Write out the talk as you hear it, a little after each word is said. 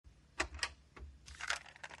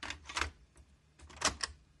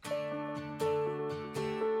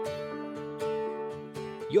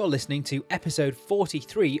You're listening to episode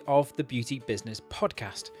 43 of the Beauty Business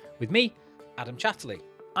Podcast with me, Adam Chatterley.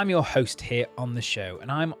 I'm your host here on the show, and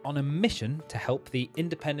I'm on a mission to help the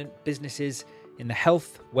independent businesses in the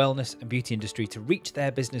health, wellness, and beauty industry to reach their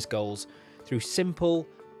business goals through simple,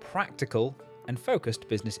 practical, and focused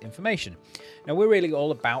business information. Now, we're really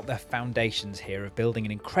all about the foundations here of building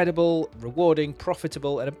an incredible, rewarding,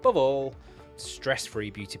 profitable, and above all,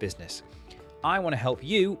 stress-free beauty business. I want to help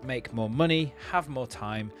you make more money, have more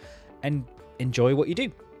time, and enjoy what you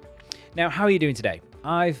do. Now, how are you doing today?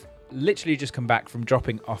 I've literally just come back from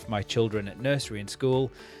dropping off my children at nursery and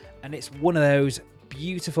school, and it's one of those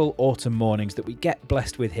beautiful autumn mornings that we get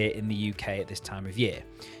blessed with here in the UK at this time of year.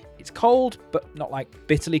 It's cold, but not like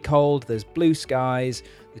bitterly cold. There's blue skies,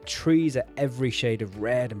 the trees are every shade of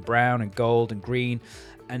red and brown and gold and green,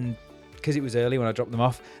 and because it was early when I dropped them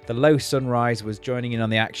off, the low sunrise was joining in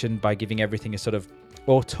on the action by giving everything a sort of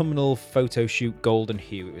autumnal photo shoot golden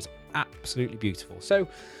hue. It was absolutely beautiful. So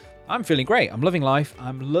I'm feeling great. I'm loving life.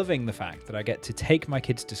 I'm loving the fact that I get to take my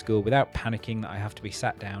kids to school without panicking that I have to be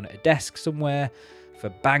sat down at a desk somewhere for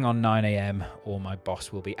bang on 9 a.m. or my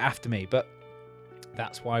boss will be after me. But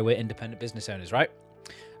that's why we're independent business owners, right?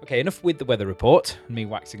 Okay, enough with the weather report and me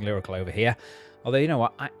waxing lyrical over here. Although, you know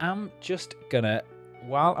what? I am just gonna,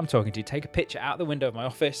 while I'm talking to you, take a picture out the window of my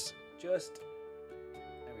office. There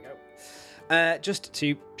we go. Just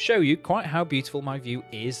to show you quite how beautiful my view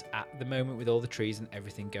is at the moment with all the trees and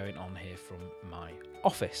everything going on here from my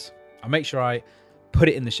office. I'll make sure I put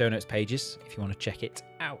it in the show notes pages if you want to check it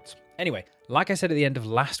out. Anyway, like I said at the end of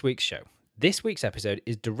last week's show, this week's episode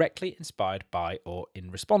is directly inspired by or in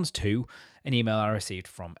response to an email I received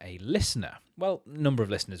from a listener. Well, a number of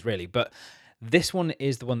listeners really, but this one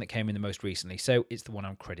is the one that came in the most recently, so it's the one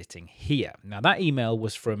I'm crediting here. Now, that email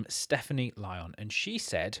was from Stephanie Lyon, and she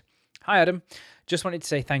said, "Hi, Adam. Just wanted to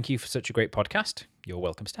say thank you for such a great podcast." You're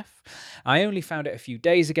welcome, Steph. "I only found it a few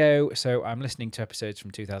days ago, so I'm listening to episodes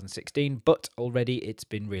from 2016, but already it's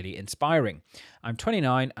been really inspiring. I'm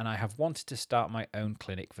 29 and I have wanted to start my own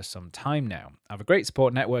clinic for some time now. I have a great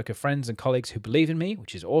support network of friends and colleagues who believe in me,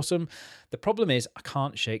 which is awesome. The problem is I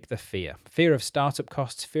can't shake the fear. Fear of startup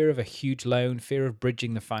costs, fear of a huge loan, fear of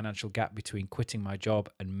bridging the financial gap between quitting my job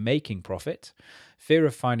and making profit, fear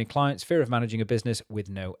of finding clients, fear of managing a business with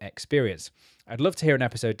no experience. I'd love to hear an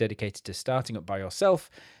episode dedicated to starting up by yourself,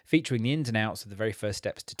 featuring the ins and outs of the very first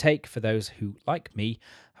steps to take for those who, like me,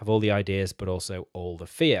 have all the ideas but also all the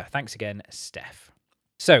fear. Thanks again, Steph."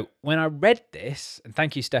 So when I read this, and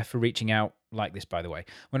thank you, Steph, for reaching out like this, by the way.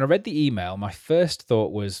 When I read the email, my first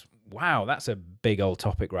thought was, wow, that's a big old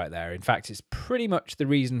topic right there. In fact, it's pretty much the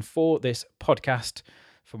reason for this podcast,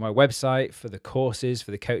 for my website, for the courses,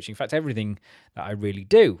 for the coaching, in fact, everything that I really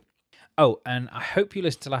do. Oh, and I hope you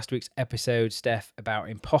listened to last week's episode, Steph, about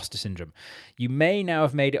imposter syndrome. You may now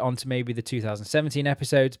have made it onto maybe the 2017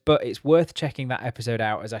 episodes, but it's worth checking that episode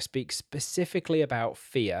out as I speak specifically about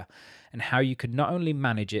fear and how you could not only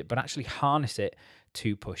manage it, but actually harness it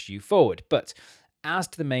to push you forward. But as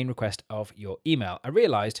to the main request of your email, I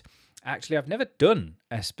realized actually I've never done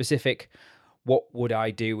a specific "what would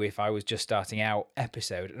I do if I was just starting out"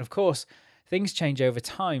 episode. And of course, things change over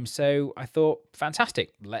time, so I thought,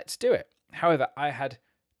 fantastic, let's do it. However, I had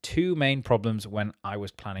two main problems when I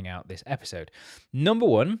was planning out this episode. Number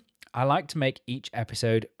one, I like to make each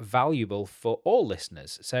episode valuable for all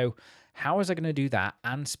listeners. So how was I going to do that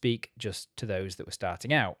and speak just to those that were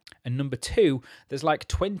starting out? And number two, there's like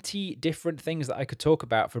 20 different things that I could talk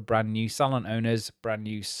about for brand new salon owners, brand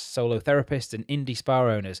new solo therapists, and indie spa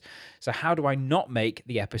owners. So how do I not make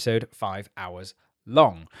the episode 5 hours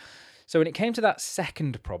long? So when it came to that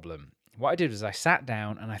second problem, what I did was I sat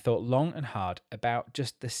down and I thought long and hard about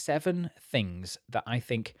just the 7 things that I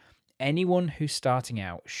think anyone who's starting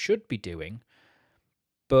out should be doing,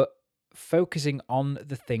 but focusing on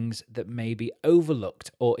the things that may be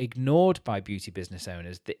overlooked or ignored by beauty business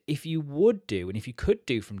owners that if you would do and if you could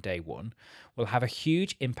do from day one, will have a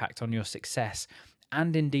huge impact on your success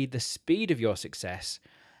and indeed the speed of your success.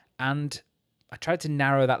 And I tried to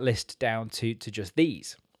narrow that list down to just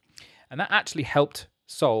these. And that actually helped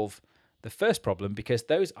solve the first problem because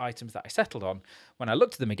those items that I settled on, when I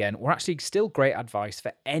looked at them again, were actually still great advice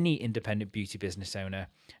for any independent beauty business owner,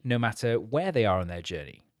 no matter where they are on their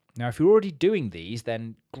journey. Now, if you're already doing these,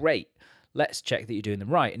 then great. Let's check that you're doing them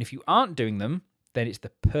right. And if you aren't doing them, then it's the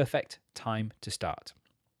perfect time to start.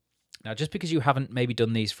 Now, just because you haven't maybe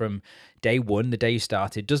done these from day one, the day you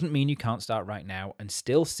started, doesn't mean you can't start right now and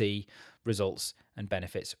still see results and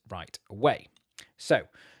benefits right away. So,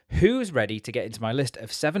 who's ready to get into my list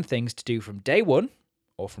of 7 things to do from day one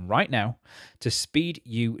or from right now to speed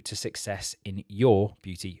you to success in your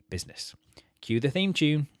beauty business? Cue the theme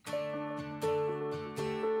tune.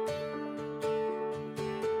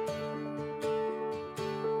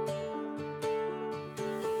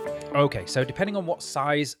 Okay, so depending on what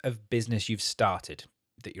size of business you've started,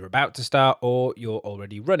 that you're about to start or you're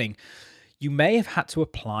already running, you may have had to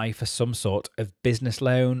apply for some sort of business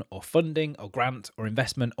loan or funding or grant or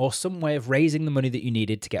investment or some way of raising the money that you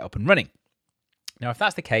needed to get up and running. Now, if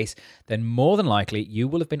that's the case, then more than likely you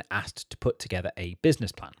will have been asked to put together a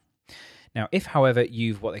business plan. Now, if, however,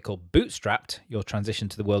 you've what they call bootstrapped your transition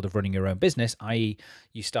to the world of running your own business, i.e.,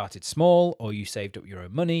 you started small, or you saved up your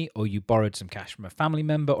own money, or you borrowed some cash from a family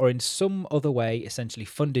member, or in some other way essentially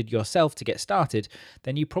funded yourself to get started,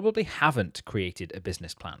 then you probably haven't created a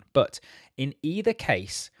business plan. But in either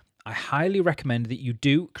case, I highly recommend that you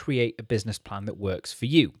do create a business plan that works for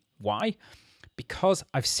you. Why? Because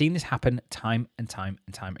I've seen this happen time and time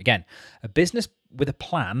and time again. A business with a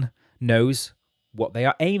plan knows what they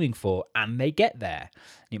are aiming for, and they get there.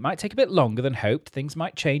 It might take a bit longer than hoped, things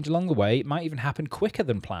might change along the way, it might even happen quicker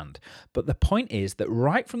than planned. But the point is that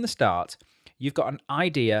right from the start, you've got an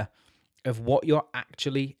idea of what you're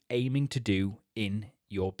actually aiming to do in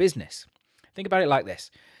your business. Think about it like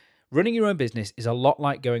this. Running your own business is a lot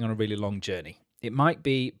like going on a really long journey. It might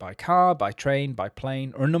be by car, by train, by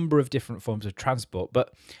plane, or a number of different forms of transport,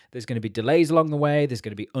 but there's going to be delays along the way, there's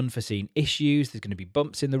going to be unforeseen issues, there's going to be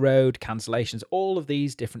bumps in the road, cancellations, all of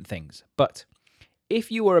these different things. But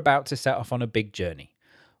if you were about to set off on a big journey,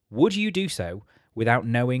 would you do so without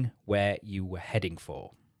knowing where you were heading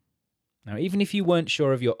for? Now, even if you weren't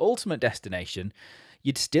sure of your ultimate destination,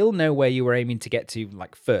 you'd still know where you were aiming to get to,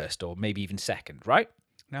 like first or maybe even second, right?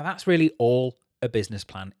 Now, that's really all a business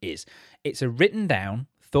plan is. It's a written down,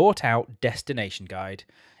 thought out destination guide.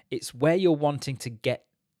 It's where you're wanting to get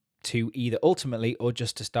to either ultimately or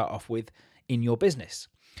just to start off with in your business.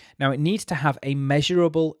 Now, it needs to have a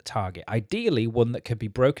measurable target, ideally one that can be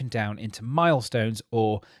broken down into milestones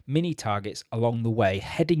or mini targets along the way,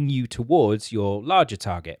 heading you towards your larger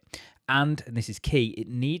target. And this is key, it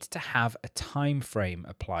needs to have a time frame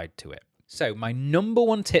applied to it. So my number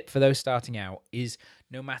one tip for those starting out is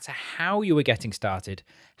no matter how you are getting started,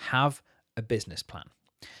 have a business plan.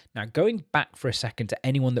 Now, going back for a second to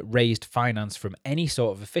anyone that raised finance from any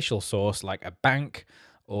sort of official source like a bank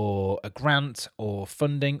or a grant or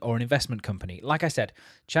funding or an investment company, like I said,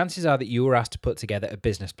 chances are that you were asked to put together a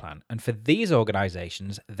business plan. And for these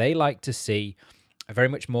organizations, they like to see a very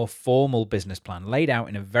much more formal business plan laid out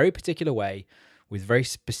in a very particular way with very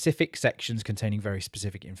specific sections containing very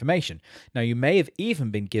specific information. Now, you may have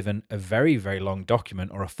even been given a very, very long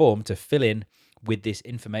document or a form to fill in with this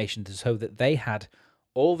information so that they had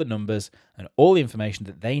all the numbers and all the information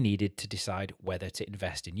that they needed to decide whether to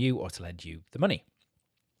invest in you or to lend you the money.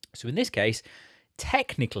 So in this case,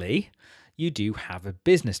 technically, you do have a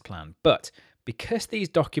business plan, but because these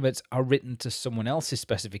documents are written to someone else's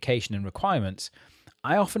specification and requirements,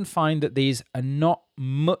 I often find that these are not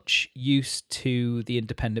much use to the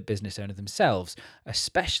independent business owner themselves,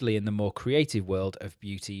 especially in the more creative world of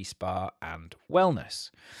beauty, spa, and wellness.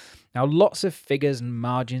 Now, lots of figures and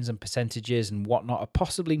margins and percentages and whatnot are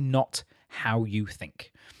possibly not how you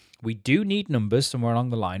think. We do need numbers somewhere along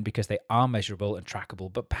the line because they are measurable and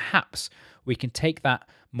trackable, but perhaps we can take that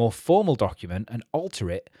more formal document and alter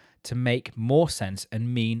it to make more sense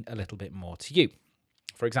and mean a little bit more to you.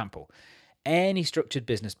 For example, any structured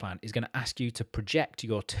business plan is going to ask you to project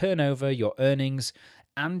your turnover, your earnings,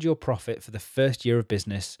 and your profit for the first year of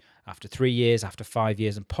business, after 3 years, after 5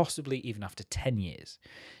 years, and possibly even after 10 years.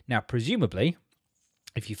 Now, presumably,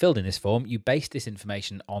 if you filled in this form, you based this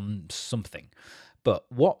information on something. But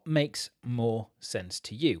what makes more sense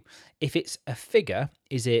to you? If it's a figure,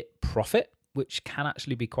 is it profit, which can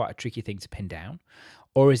actually be quite a tricky thing to pin down?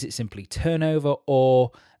 Or is it simply turnover?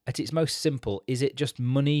 Or at its most simple, is it just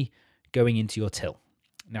money going into your till?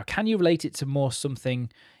 Now, can you relate it to more something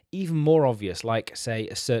even more obvious, like, say,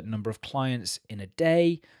 a certain number of clients in a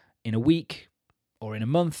day, in a week, or in a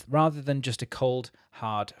month, rather than just a cold,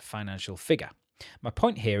 hard financial figure? My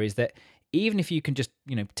point here is that even if you can just,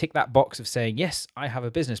 tick that box of saying, yes, I have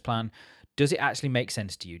a business plan, does it actually make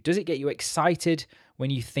sense to you? Does it get you excited when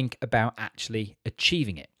you think about actually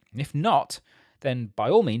achieving it? And if not, then by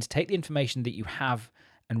all means, take the information that you have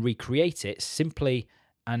and recreate it simply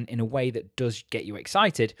and in a way that does get you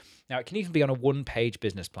excited. Now, it can even be on a one-page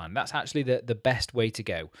business plan. That's actually the best way to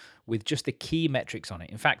go, with just the key metrics on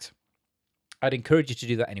it. In fact, I'd encourage you to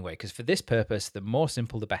do that anyway, because for this purpose, the more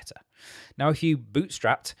simple, the better. Now, if you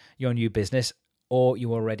bootstrapped your new business or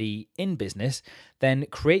you're already in business, then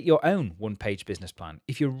create your own one-page business plan.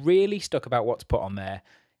 If you're really stuck about what to put on there,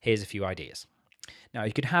 here's a few ideas. Now,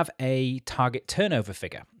 you could have a target turnover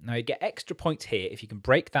figure. Now, you get extra points here if you can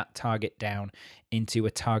break that target down into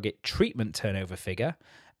a target treatment turnover figure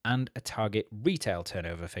and a target retail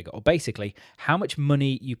turnover figure, or basically how much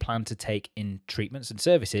money you plan to take in treatments and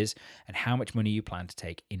services and how much money you plan to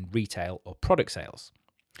take in retail or product sales.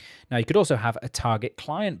 Now, you could also have a target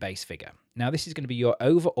client base figure. Now, this is going to be your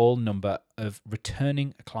overall number of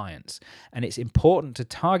returning clients, and it's important to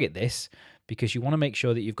target this because you want to make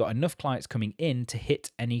sure that you've got enough clients coming in to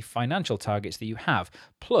hit any financial targets that you have.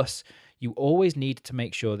 Plus, you always need to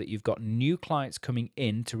make sure that you've got new clients coming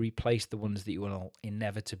in to replace the ones that you will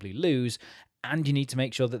inevitably lose, and you need to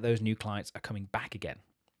make sure that those new clients are coming back again.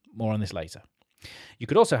 More on this later. You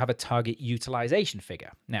could also have a target utilization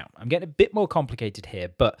figure. Now, I'm getting a bit more complicated here,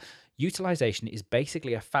 but utilization is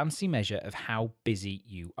basically a fancy measure of how busy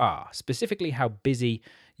you are, specifically how busy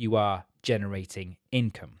you are generating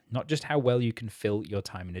income, not just how well you can fill your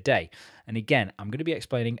time in a day. And again, I'm going to be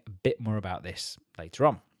explaining a bit more about this later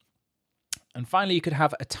on. And finally, you could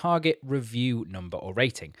have a target review number or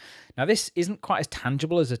rating. Now, this isn't quite as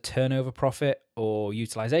tangible as a turnover profit or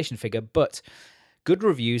utilization figure, but good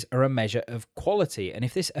reviews are a measure of quality. And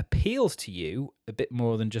if this appeals to you a bit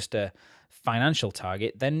more than just a financial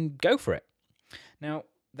target, then go for it. Now,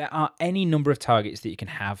 there are any number of targets that you can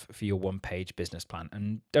have for your one-page business plan.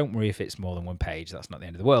 And don't worry if it's more than one page, that's not the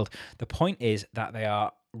end of the world. The point is that they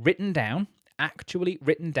are written down, actually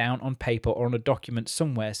written down on paper or on a document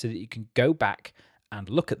somewhere so that you can go back and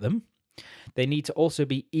look at them. They need to also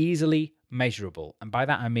be easily measurable. And by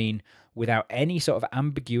that, I mean without any sort of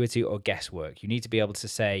ambiguity or guesswork. You need to be able to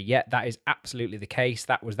say, yeah, that is absolutely the case.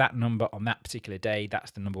 That was that number on that particular day.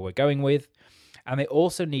 That's the number we're going with. And they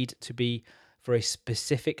also need to be for a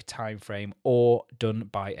specific time frame or done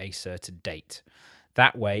by a certain date.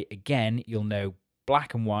 That way, again, you'll know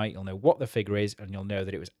black and white, you'll know what the figure is, and you'll know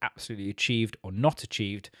that it was absolutely achieved or not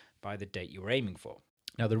achieved by the date you were aiming for.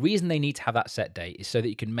 Now, the reason they need to have that set date is so that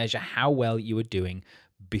you can measure how well you are doing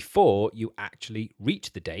before you actually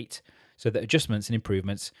reach the date, so that adjustments and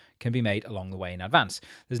improvements can be made along the way in advance.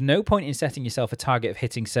 There's no point in setting yourself a target of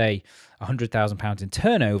hitting, say, £100,000 in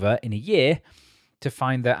turnover in a year to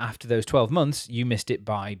find that after those 12 months, you missed it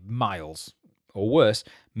by miles, or worse,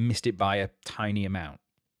 missed it by a tiny amount.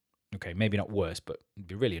 Okay, maybe not worse, but it'd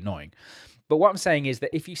be really annoying. But what I'm saying is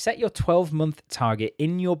that if you set your 12-month target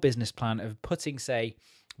in your business plan of putting, say,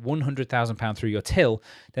 £100,000 through your till,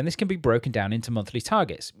 then this can be broken down into monthly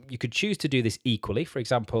targets. You could choose to do this equally. For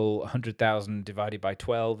example, 100,000 divided by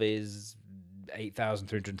 12 is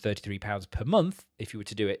 £8,333 per month if you were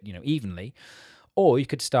to do it, evenly. Or you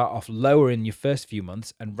could start off lower in your first few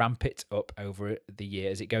months and ramp it up over the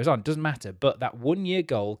year as it goes on. It doesn't matter, but that 1 year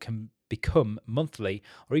goal can become monthly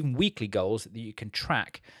or even weekly goals that you can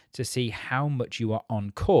track to see how much you are on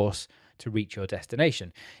course to reach your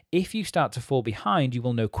destination. If you start to fall behind, you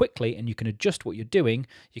will know quickly and you can adjust what you're doing.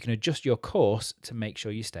 You can adjust your course to make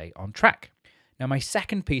sure you stay on track. Now, my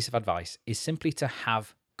second piece of advice is simply to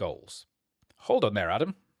have goals. Hold on there,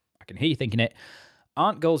 Adam. I can hear you thinking it.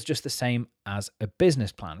 Aren't goals just the same as a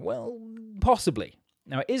business plan? Well, possibly.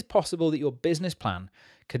 Now, it is possible that your business plan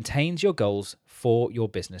contains your goals for your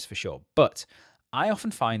business for sure, but I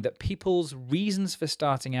often find that people's reasons for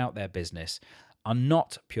starting out their business are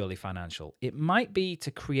not purely financial. It might be to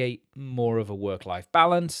create more of a work-life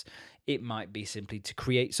balance. It might be simply to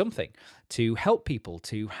create something, to help people,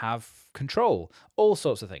 to have control, all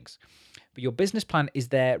sorts of things. But your business plan is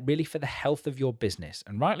there really for the health of your business.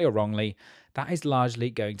 And rightly or wrongly, that is largely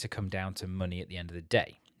going to come down to money at the end of the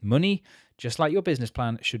day. Money, just like your business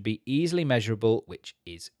plan, should be easily measurable, which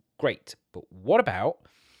is great. But what about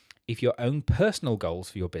if your own personal goals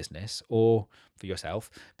for your business or for yourself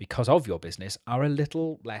because of your business are a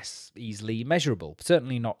little less easily measurable?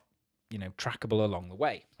 Certainly not, trackable along the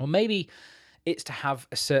way. Or maybe it's to have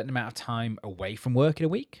a certain amount of time away from work in a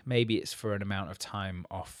week. Maybe it's for an amount of time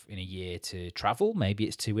off in a year to travel. Maybe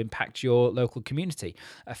it's to impact your local community.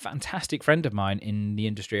 A fantastic friend of mine in the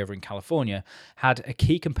industry over in California had a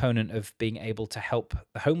key component of being able to help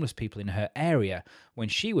the homeless people in her area when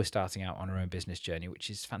she was starting out on her own business journey,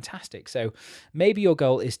 which is fantastic. So maybe your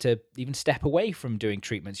goal is to even step away from doing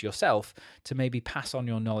treatments yourself, to maybe pass on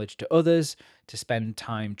your knowledge to others, to spend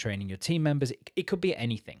time training your team members. It could be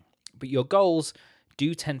anything. But your goals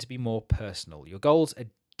do tend to be more personal. Your goals are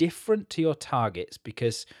different to your targets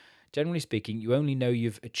because, generally speaking, you only know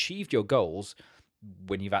you've achieved your goals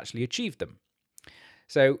when you've actually achieved them.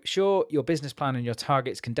 So, sure, your business plan and your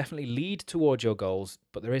targets can definitely lead towards your goals,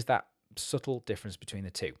 but there is that subtle difference between the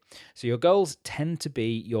two. So your goals tend to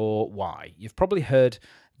be your why. You've probably heard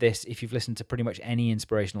this if you've listened to pretty much any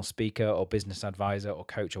inspirational speaker or business advisor or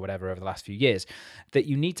coach or whatever over the last few years, that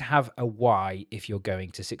you need to have a why if you're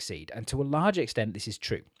going to succeed. And to a large extent, this is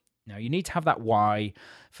true. Now, you need to have that why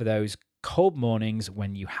for those cold mornings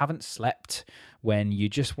when you haven't slept, when you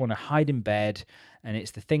just want to hide in bed, and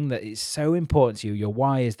it's the thing that is so important to you. Your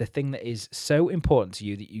why is the thing that is so important to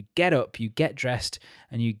you that you get up, you get dressed,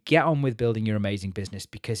 and you get on with building your amazing business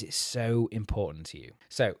because it's so important to you.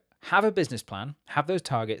 So have a business plan, have those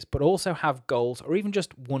targets, but also have goals, or even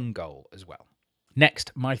just one goal as well.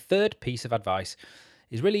 Next, my third piece of advice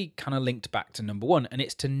is really kind of linked back to number one, and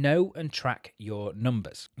it's to know and track your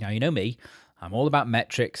numbers. Now, you know me, I'm all about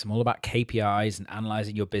metrics, I'm all about KPIs and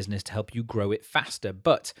analyzing your business to help you grow it faster,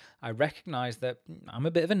 but I recognize that I'm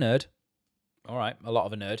a bit of a nerd, all right, a lot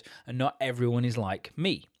of a nerd, and not everyone is like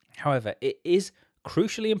me. However, it is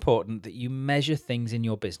crucially important that you measure things in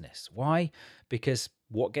your business. Why? Because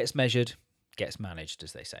what gets measured gets managed,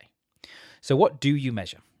 as they say. So what do you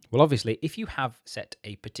measure? Well, obviously, if you have set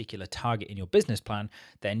a particular target in your business plan,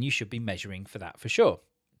 then you should be measuring for that for sure.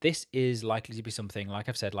 This is likely to be something, like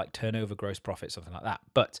I've said, like turnover, gross profit, something like that.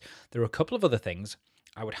 But there are a couple of other things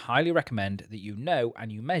I would highly recommend that you know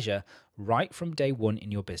and you measure right from day one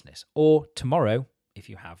in your business, or tomorrow if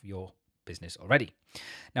you have your business already.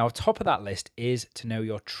 Now, on top of that list is to know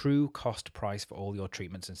your true cost price for all your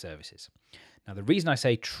treatments and services. Now, the reason I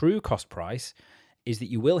say true cost price is that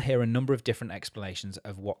you will hear a number of different explanations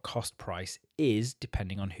of what cost price is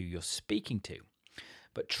depending on who you're speaking to.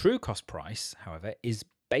 But true cost price, however, is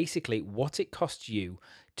basically what it costs you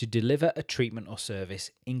to deliver a treatment or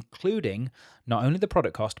service, including not only the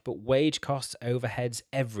product cost, but wage costs, overheads,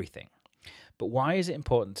 everything. But why is it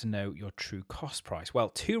important to know your true cost price? Well,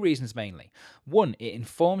 two reasons mainly. One, it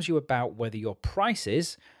informs you about whether your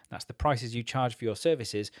prices, that's the prices you charge for your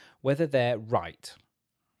services, whether they're right.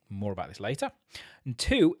 More about this later. And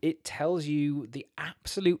two, it tells you the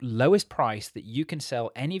absolute lowest price that you can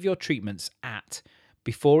sell any of your treatments at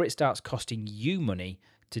before it starts costing you money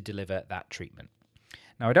to deliver that treatment.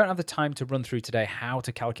 Now, I don't have the time to run through today how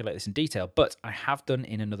to calculate this in detail, but I have done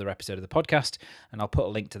in another episode of the podcast, and I'll put a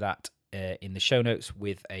link to that in the show notes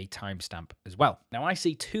with a timestamp as well. Now, I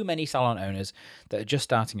see too many salon owners that are just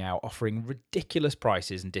starting out offering ridiculous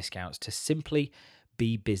prices and discounts to simply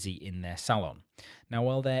be busy in their salon. Now,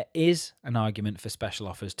 while there is an argument for special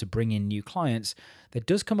offers to bring in new clients, there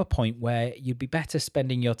does come a point where you'd be better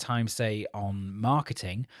spending your time, say, on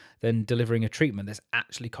marketing than delivering a treatment that's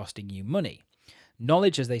actually costing you money.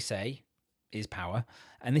 Knowledge, as they say, is power,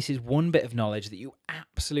 and this is one bit of knowledge that you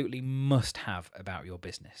absolutely must have about your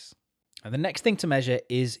business. And the next thing to measure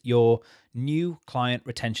is your new client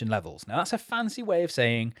retention levels. Now, that's a fancy way of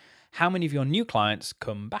saying how many of your new clients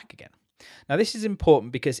come back again. Now, this is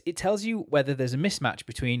important because it tells you whether there's a mismatch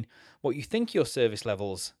between what you think your service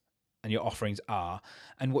levels and your offerings are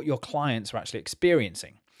and what your clients are actually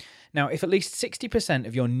experiencing. Now, if at least 60%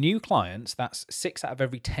 of your new clients, that's 6 out of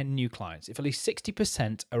every 10 new clients, if at least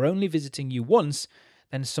 60% are only visiting you once,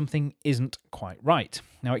 then something isn't quite right.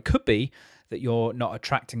 Now, it could be that you're not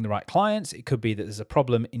attracting the right clients. It could be that there's a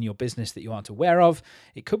problem in your business that you aren't aware of.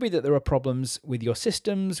 It could be that there are problems with your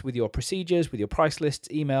systems, with your procedures, with your price lists,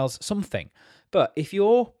 emails, something. But if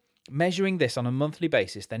you're measuring this on a monthly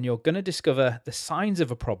basis, then you're going to discover the signs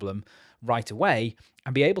of a problem right away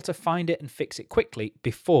and be able to find it and fix it quickly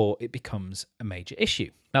before it becomes a major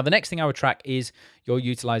issue. Now, the next thing I would track is your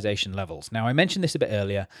utilization levels. Now, I mentioned this a bit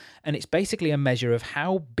earlier, and it's basically a measure of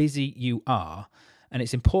how busy you are. And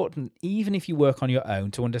it's important, even if you work on your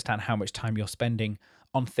own, to understand how much time you're spending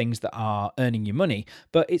on things that are earning you money.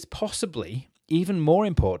 But it's possibly even more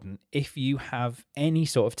important if you have any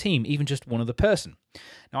sort of team, even just one other person.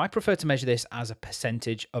 Now, I prefer to measure this as a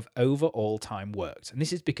percentage of overall time worked. And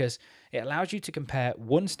this is because it allows you to compare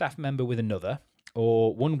one staff member with another,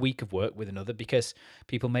 or 1 week of work with another, because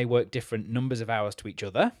people may work different numbers of hours to each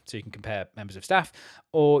other. So you can compare members of staff,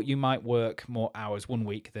 or you might work more hours 1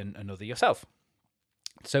 week than another yourself.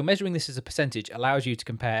 So measuring this as a percentage allows you to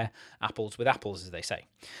compare apples with apples, as they say.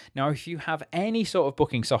 Now, if you have any sort of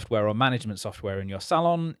booking software or management software in your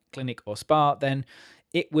salon, clinic, or spa, then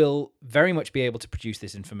it will very much be able to produce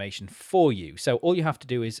this information for you. So all you have to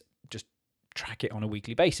do is just track it on a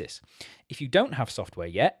weekly basis. If you don't have software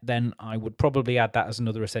yet, then I would probably add that as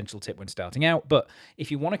another essential tip when starting out. But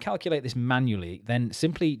if you want to calculate this manually, then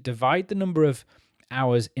simply divide the number of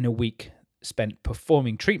hours in a week spent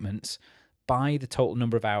performing treatments by the total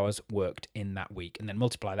number of hours worked in that week, and then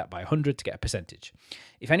multiply that by 100 to get a percentage.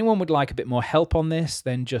 If anyone would like a bit more help on this,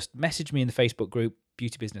 then just message me in the Facebook group,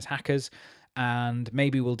 Beauty Business Hackers, and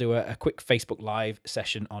maybe we'll do a quick Facebook Live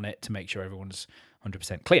session on it to make sure everyone's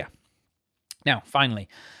 100% clear. Now, finally,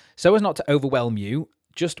 so as not to overwhelm you,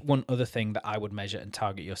 just one other thing that I would measure and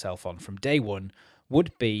target yourself on from day one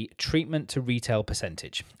would be treatment to retail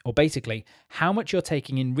percentage, or basically how much you're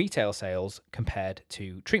taking in retail sales compared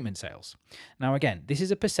to treatment sales. Now, again, this is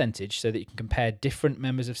a percentage so that you can compare different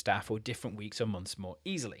members of staff or different weeks or months more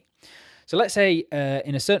easily. So let's say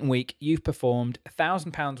in a certain week, you've performed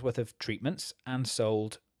 £1,000 worth of treatments and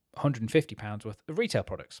sold £150 worth of retail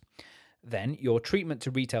products. Then your treatment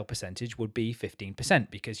to retail percentage would be 15%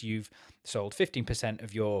 because you've sold 15%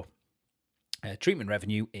 of your treatment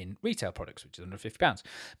revenue in retail products, which is under £50.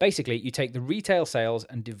 Basically, you take the retail sales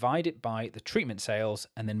and divide it by the treatment sales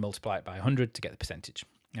and then multiply it by 100 to get the percentage.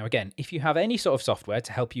 Now, again, if you have any sort of software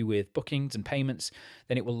to help you with bookings and payments,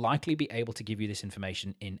 then it will likely be able to give you this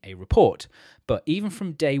information in a report. But even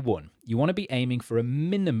from day one, you want to be aiming for a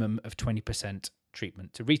minimum of 20%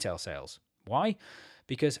 treatment to retail sales. Why?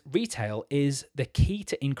 Because retail is the key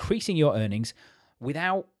to increasing your earnings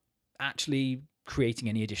without actually creating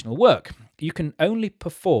any additional work. You can only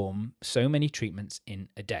perform so many treatments in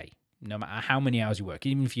a day, no matter how many hours you work.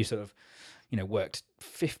 Even if you sort of, worked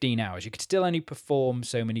 15 hours, you could still only perform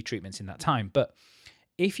so many treatments in that time. But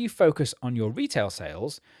if you focus on your retail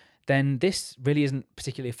sales, then this really isn't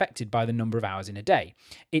particularly affected by the number of hours in a day.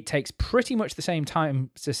 It takes pretty much the same time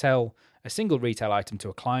to sell a single retail item to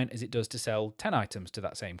a client as it does to sell 10 items to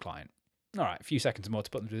that same client. All right, a few seconds more to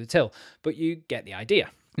put them through the till, but you get the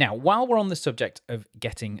idea. Now, while we're on the subject of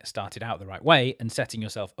getting started out the right way and setting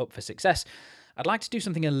yourself up for success, I'd like to do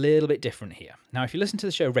something a little bit different here. Now, if you listen to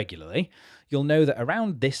the show regularly, you'll know that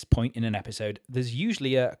around this point in an episode, there's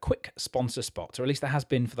usually a quick sponsor spot, or at least there has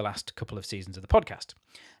been for the last couple of seasons of the podcast.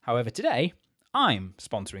 However, today, I'm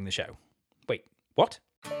sponsoring the show. Wait, what?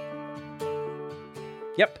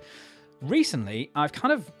 Yep. Recently, I've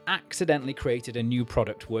kind of accidentally created a new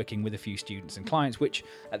product working with a few students and clients, which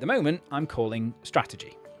at the moment I'm calling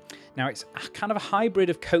Strategy. Now, it's kind of a hybrid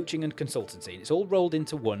of coaching and consultancy. It's all rolled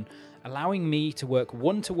into one, allowing me to work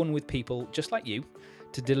one-to-one with people just like you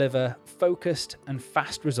to deliver focused and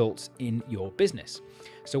fast results in your business.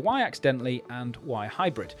 So why accidentally and why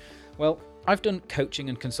hybrid? Well, I've done coaching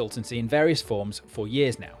and consultancy in various forms for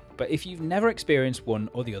years now, but if you've never experienced one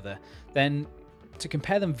or the other, then to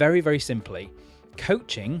compare them very, very simply,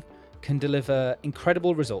 coaching can deliver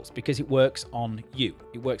incredible results because it works on you.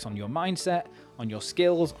 It works on your mindset, on your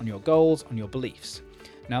skills, on your goals, on your beliefs.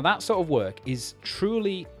 Now, that sort of work is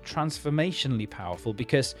truly transformationally powerful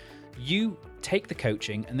because you take the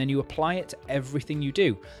coaching and then you apply it to everything you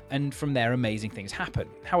do. And from there, amazing things happen.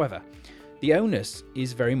 However, the onus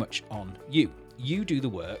is very much on you. You do the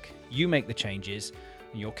work, you make the changes,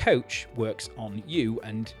 and your coach works on you,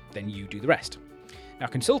 and then you do the rest. Now,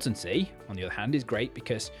 consultancy, on the other hand, is great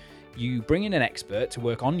because you bring in an expert to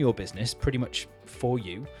work on your business pretty much for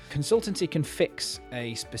you. Consultancy can fix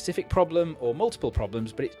a specific problem or multiple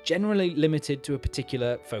problems, but it's generally limited to a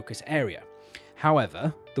particular focus area.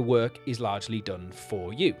 However, the work is largely done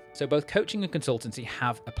for you. So both coaching and consultancy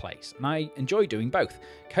have a place, and I enjoy doing both.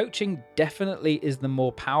 Coaching definitely is the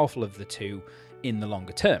more powerful of the two in the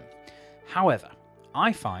longer term. However,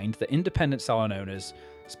 I find that independent salon owners,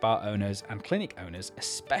 spa owners, and clinic owners,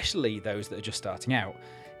 especially those that are just starting out,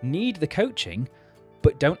 need the coaching,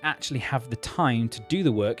 but don't actually have the time to do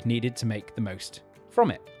the work needed to make the most from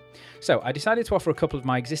it. So I decided to offer a couple of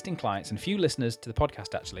my existing clients and a few listeners to the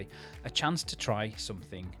podcast actually, a chance to try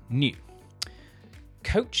something new.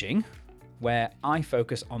 Coaching, where I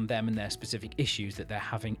focus on them and their specific issues that they're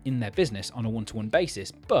having in their business on a one-to-one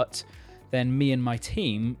basis, but then me and my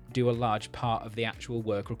team do a large part of the actual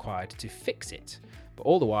work required to fix it, but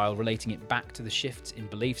all the while relating it back to the shifts in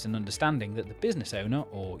beliefs and understanding that the business owner,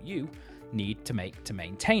 or you, need to make to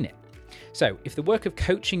maintain it. So if the work of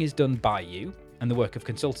coaching is done by you and the work of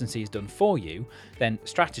consultancy is done for you, then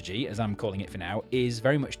strategy, as I'm calling it for now, is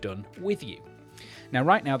very much done with you. Now,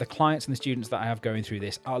 right now, the clients and the students that I have going through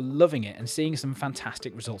this are loving it and seeing some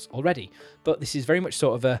fantastic results already. But this is very much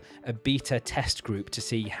sort of a beta test group to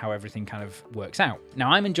see how everything kind of works out. Now,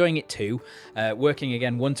 I'm enjoying it too, working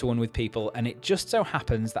again one-to-one with people, and it just so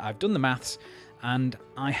happens that I've done the maths and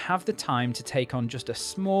I have the time to take on just a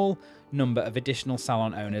small number of additional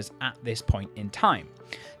salon owners at this point in time.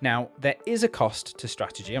 Now, there is a cost to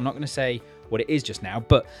strategy. I'm not going to say what it is just now,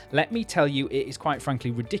 but let me tell you, it is quite frankly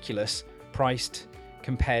ridiculous priced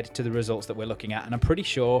compared to the results that we're looking at. And I'm pretty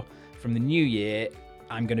sure from the new year,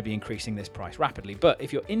 I'm going to be increasing this price rapidly. But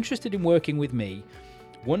if you're interested in working with me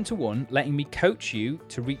one-to-one, letting me coach you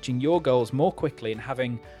to reaching your goals more quickly and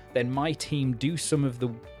having then my team do some of the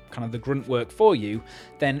kind of the grunt work for you,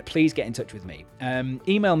 then please get in touch with me.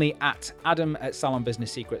 Email me at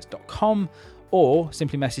adam@salonbusinesssecrets.com or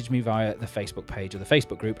simply message me via the Facebook page or the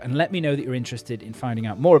Facebook group and let me know that you're interested in finding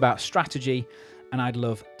out more about strategy, and I'd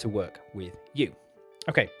love to work with you.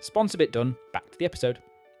 Okay, sponsor bit done, back to the episode.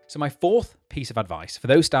 So my fourth piece of advice for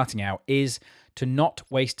those starting out is to not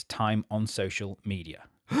waste time on social media.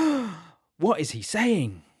 What is he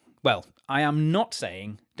saying? Well, I am not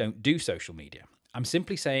saying don't do social media. I'm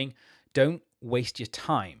simply saying don't waste your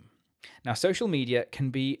time. Now, social media can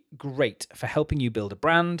be great for helping you build a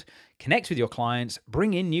brand, connect with your clients,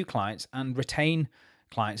 bring in new clients, and retain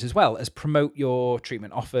clients, as well as promote your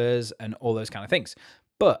treatment offers and all those kind of things.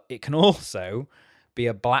 But it can also be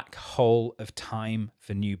a black hole of time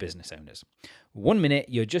for new business owners. 1 minute,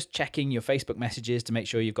 you're just checking your Facebook messages to make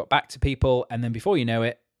sure you've got back to people, and then before you know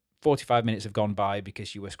it, 45 minutes have gone by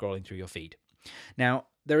because you were scrolling through your feed. Now,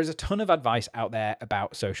 there is a ton of advice out there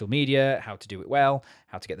about social media, how to do it well,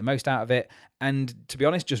 how to get the most out of it. And to be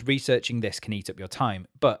honest, just researching this can eat up your time,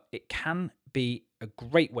 but it can be a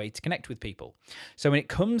great way to connect with people. So when it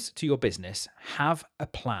comes to your business, have a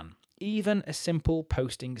plan, even a simple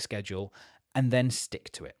posting schedule, and then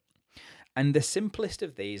stick to it. And the simplest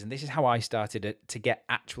of these, and this is how I started it to get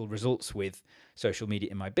actual results with social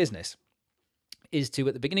media in my business, is to,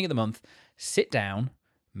 at the beginning of the month, sit down,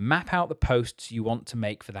 map out the posts you want to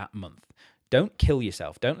make for that month. Don't kill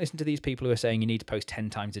yourself. Don't listen to these people who are saying you need to post 10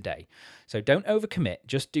 times a day. So don't overcommit.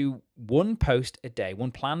 Just do one post a day,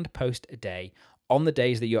 one planned post a day on the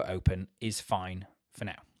days that you're open is fine for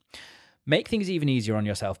now. Make things even easier on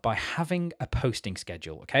yourself by having a posting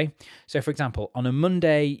schedule, okay? So for example, on a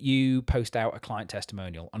Monday, you post out a client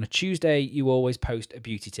testimonial. On a Tuesday, you always post a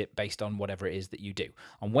beauty tip based on whatever it is that you do.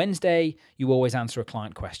 On Wednesday, you always answer a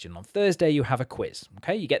client question. On Thursday, you have a quiz,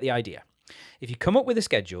 okay? You get the idea. If you come up with a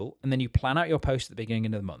schedule and then you plan out your post at the beginning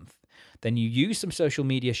of the month, then you use some social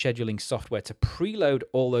media scheduling software to preload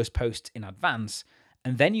all those posts in advance,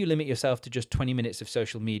 and then you limit yourself to just 20 minutes of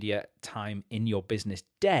social media time in your business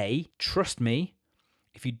day. Trust me,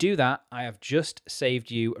 if you do that, I have just saved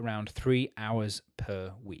you around 3 hours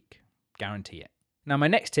per week. Guarantee it. Now, my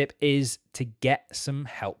next tip is to get some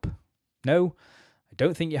help. No, I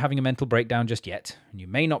don't think you're having a mental breakdown just yet, and you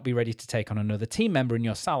may not be ready to take on another team member in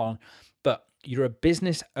your salon, but you're a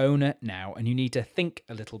business owner now, and you need to think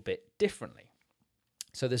a little bit differently.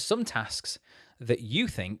 So there's some tasks that you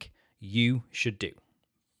think you should do,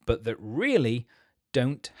 but that really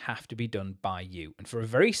don't have to be done by you. And for a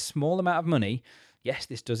very small amount of money, yes,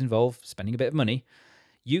 this does involve spending a bit of money,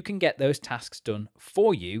 you can get those tasks done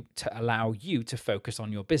for you to allow you to focus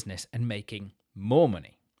on your business and making more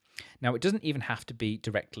money. Now, it doesn't even have to be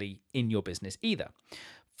directly in your business either.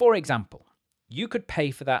 For example, you could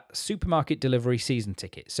pay for that supermarket delivery season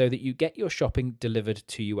ticket so that you get your shopping delivered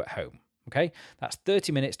to you at home. Okay, that's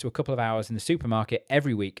 30 minutes to a couple of hours in the supermarket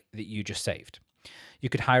every week that you just saved. You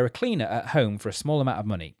could hire a cleaner at home for a small amount of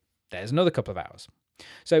money. There's another couple of hours.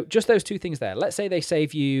 So just those two things there. Let's say they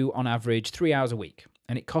save you on average 3 hours a week,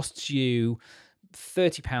 and it costs you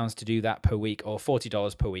 £30 to do that per week, or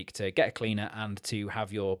 $40 per week to get a cleaner and to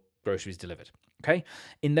have your groceries delivered. Okay,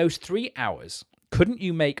 in those 3 hours, couldn't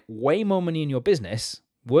you make way more money in your business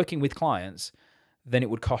working with clients than it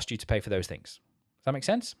would cost you to pay for those things? Does that make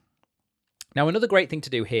sense? Now, another great thing to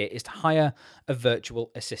do here is to hire a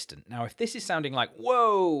virtual assistant. Now, if this is sounding like,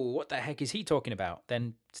 whoa, what the heck is he talking about?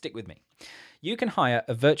 Then stick with me. You can hire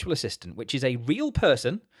a virtual assistant, which is a real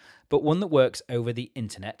person, but one that works over the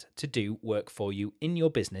internet to do work for you in your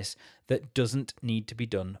business that doesn't need to be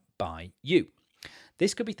done by you.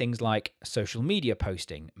 This could be things like social media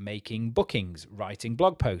posting, making bookings, writing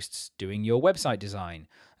blog posts, doing your website design,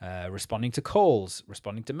 responding to calls,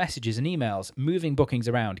 responding to messages and emails, moving bookings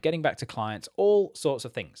around, getting back to clients, all sorts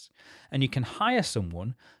of things. And you can hire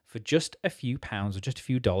someone for just a few pounds or just a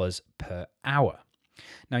few dollars per hour.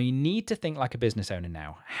 Now, you need to think like a business owner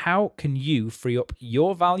now. How can you free up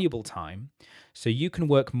your valuable time so you can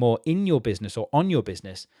work more in your business or on your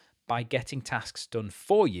business by getting tasks done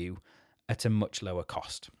for you at a much lower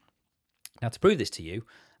cost? Now, to prove this to you,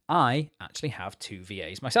 I actually have 2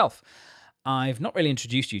 VAs myself. I've not really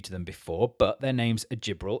introduced you to them before, but their names are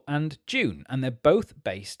Jibril and June, and they're both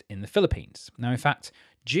based in the Philippines. Now, in fact,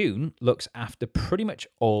 June looks after pretty much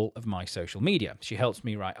all of my social media. She helps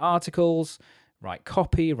me write articles, write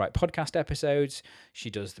copy, write podcast episodes. She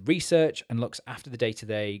does the research and looks after the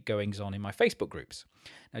day-to-day goings-on in my Facebook groups.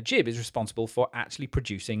 Now, Jib is responsible for actually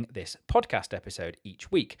producing this podcast episode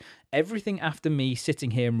each week. Everything after me sitting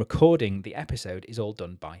here and recording the episode is all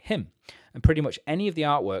done by him. And pretty much any of the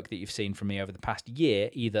artwork that you've seen from me over the past year,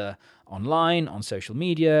 either online, on social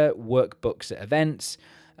media, workbooks at events,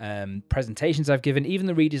 presentations I've given, even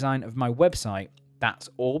the redesign of my website, that's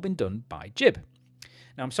all been done by Jib.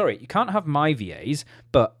 Now, I'm sorry, you can't have my VAs,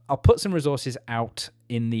 but I'll put some resources out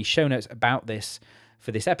in the show notes about this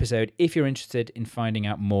for this episode if you're interested in finding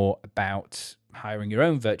out more about hiring your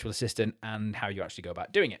own virtual assistant and how you actually go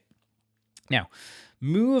about doing it. Now,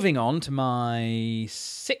 moving on to my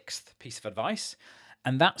sixth piece of advice,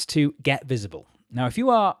 and that's to get visible. Now, if you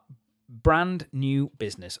are brand new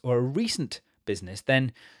business or a recent business,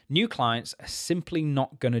 then new clients are simply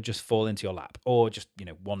not going to just fall into your lap or just,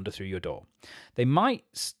 wander through your door. They might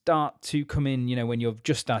start to come in, when you've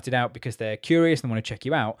just started out because they're curious and want to check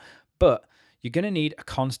you out, but you're going to need a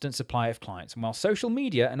constant supply of clients. And while social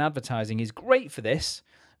media and advertising is great for this,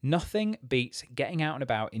 nothing beats getting out and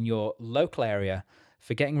about in your local area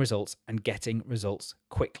for getting results and getting results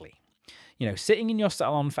quickly. Sitting in your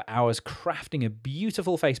salon for hours crafting a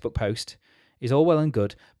beautiful Facebook post is all well and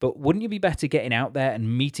good, but wouldn't you be better getting out there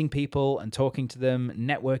and meeting people and talking to them,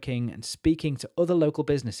 networking and speaking to other local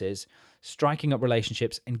businesses, striking up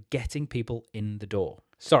relationships and getting people in the door?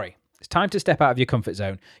 Sorry, it's time to step out of your comfort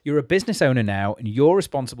zone. You're a business owner now, and you're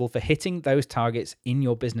responsible for hitting those targets in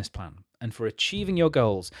your business plan and for achieving your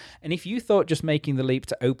goals. And if you thought just making the leap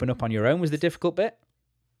to open up on your own was the difficult bit,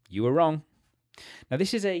 you were wrong. Now,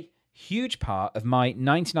 this is a huge part of my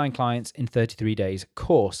 99 Clients in 33 Days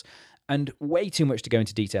course, and way too much to go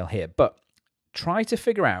into detail here, but try to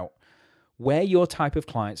figure out where your type of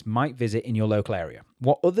clients might visit in your local area.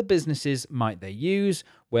 What other businesses might they use?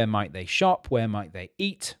 Where might they shop? Where might they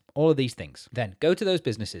eat? All of these things. Then go to those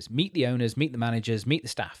businesses, meet the owners, meet the managers, meet the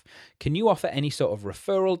staff. Can you offer any sort of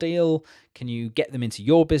referral deal? Can you get them into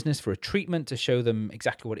your business for a treatment to show them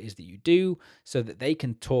exactly what it is that you do so that they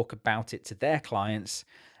can talk about it to their clients?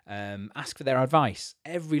 Ask for their advice.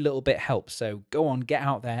 Every little bit helps. So go on, get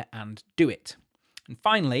out there and do it. And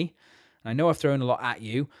finally, I know I've thrown a lot at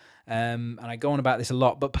you, and I go on about this a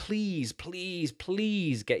lot, but please, please,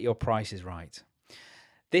 please get your prices right.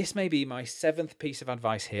 This may be my seventh piece of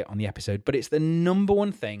advice here on the episode, but it's the number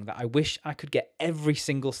one thing that I wish I could get every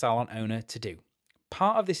single salon owner to do.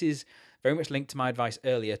 Part of this is very much linked to my advice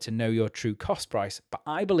earlier to know your true cost price, but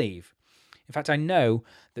I believe, in fact, I know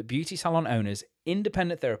that beauty salon owners,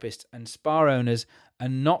 independent therapists, and spa owners are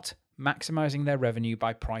not maximizing their revenue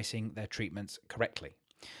by pricing their treatments correctly.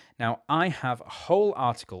 Now, I have a whole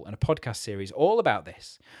article and a podcast series all about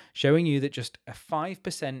this, showing you that just a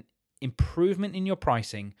 5% improvement in your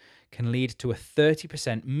pricing can lead to a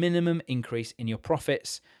 30% minimum increase in your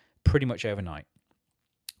profits pretty much overnight.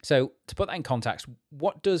 So to put that in context,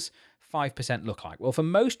 what does 5% look like? Well, for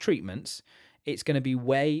most treatments, it's going to be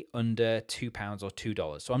way under £2 or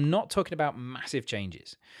 $2. So I'm not talking about massive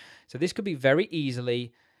changes. So this could be very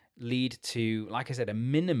easily lead to, like I said, a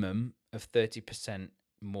minimum of 30%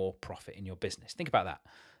 more profit in your business. Think about that.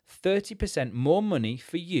 30% more money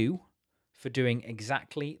for you for doing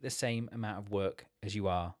exactly the same amount of work as you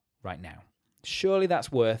are right now. Surely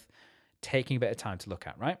that's worth taking a bit of time to look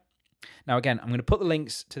at, right? Now, again, I'm going to put the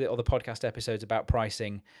links to the other podcast episodes about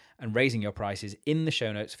pricing and raising your prices in the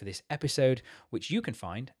show notes for this episode, which you can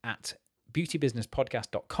find at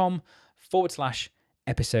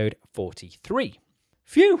beautybusinesspodcast.com/episode 43.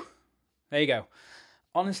 Phew! There you go.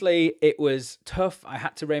 Honestly, it was tough. I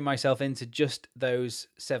had to rein myself into just those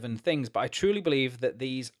 7 things, but I truly believe that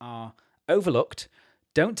these are overlooked,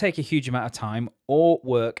 don't take a huge amount of time or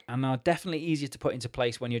work, and are definitely easier to put into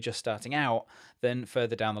place when you're just starting out than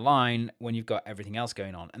further down the line when you've got everything else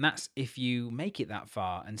going on. And that's if you make it that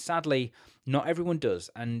far. And sadly, not everyone does.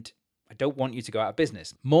 And I don't want you to go out of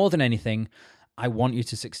business. More than anything, I want you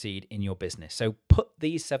to succeed in your business. So put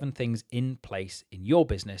these 7 things in place in your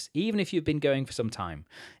business, even if you've been going for some time.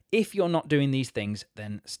 If you're not doing these things,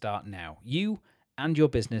 then start now. You and your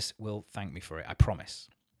business will thank me for it, I promise.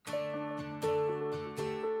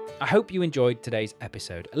 I hope you enjoyed today's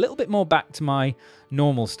episode. A little bit more back to my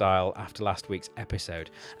normal style after last week's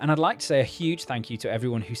episode. And I'd like to say a huge thank you to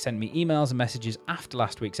everyone who sent me emails and messages after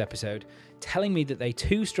last week's episode, telling me that they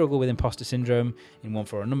too struggle with imposter syndrome in one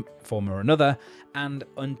form or another. And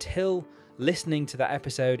until listening to that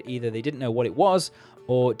episode, either they didn't know what it was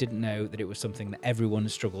or didn't know that it was something that everyone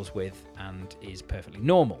struggles with and is perfectly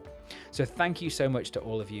normal. So thank you so much to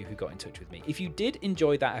all of you who got in touch with me. If you did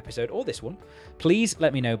enjoy that episode or this one, please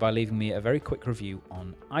let me know by leaving me a very quick review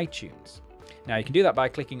on iTunes. Now, you can do that by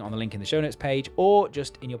clicking on the link in the show notes page or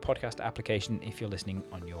just in your podcast application if you're listening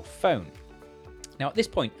on your phone. Now, at this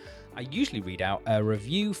point, I usually read out a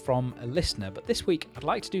review from a listener, but this week I'd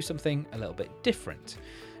like to do something a little bit different.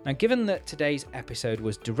 Now, given that today's episode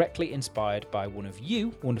was directly inspired by one of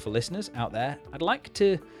you, wonderful listeners out there, I'd like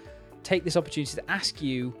to take this opportunity to ask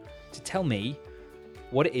you to tell me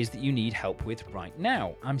what it is that you need help with right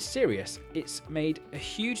now. I'm serious. It's made a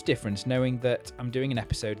huge difference knowing that I'm doing an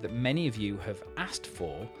episode that many of you have asked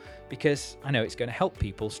for, because I know it's going to help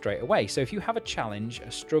people straight away. So if you have a challenge,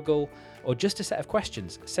 a struggle, or just a set of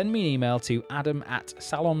questions, send me an email to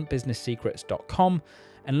adam@salonbusinesssecrets.com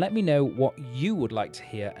and let me know what you would like to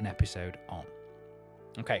hear an episode on.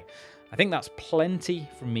 Okay, I think that's plenty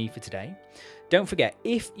from me for today. Don't forget,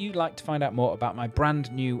 if you'd like to find out more about my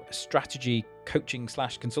brand new strategy coaching /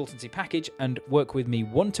 consultancy package and work with me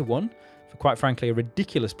one-to-one for, quite frankly, a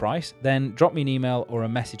ridiculous price, then drop me an email or a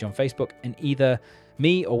message on Facebook and either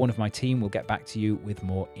me or one of my team will get back to you with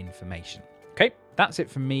more information. Okay, that's it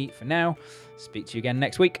from me for now. Speak to you again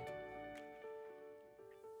next week.